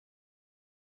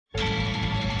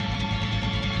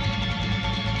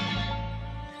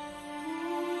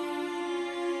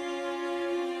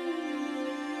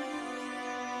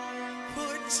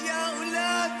Put your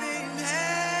loving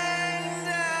hand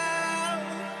out,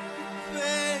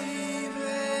 baby.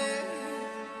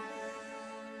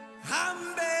 I'm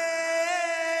begging.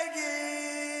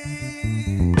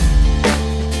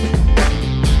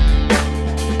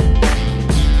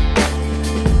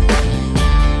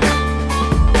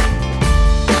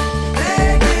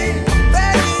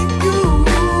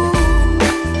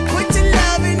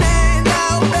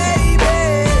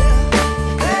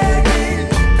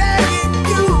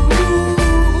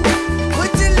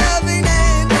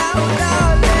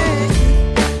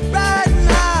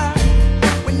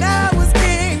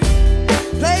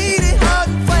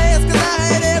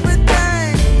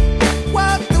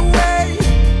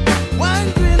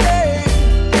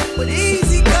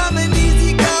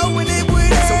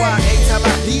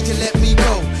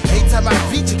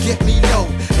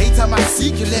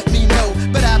 You let me know,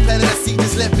 but I planted a seed,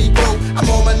 just let me grow. I'm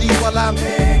on my knees while I'm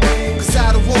begging, cause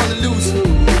I don't wanna lose you.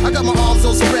 I got my arms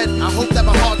all spread, I hope that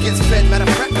my heart gets fed. Matter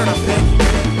of fact, girl, I'm begging.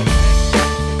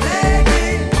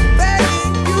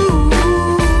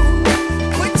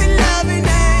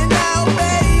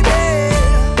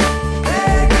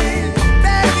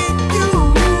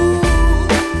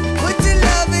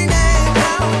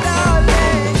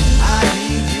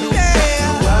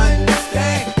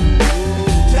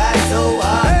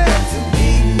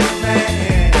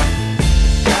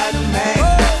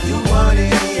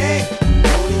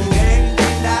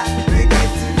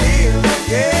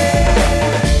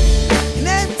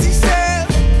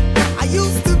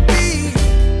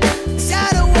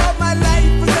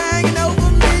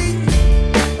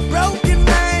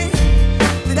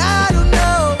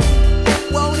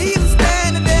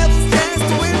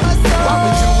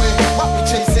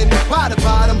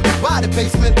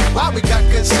 Basement. Why we got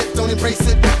good shit, don't embrace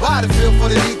it? Why the feel for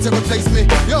the need to replace me?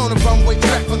 You're on the runway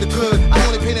track from the good. I'm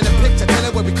only painting a picture,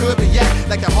 telling where we could be at.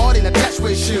 Like a heart in a dash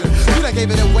where it should. You done gave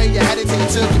it away, you had it till you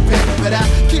took your pick. But I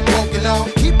keep walking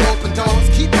on, keep open doors,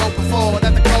 keep open forward.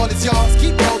 That the call is yours,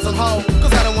 keep those on hold.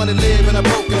 Cause I don't wanna live in a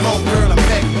broken home, girl.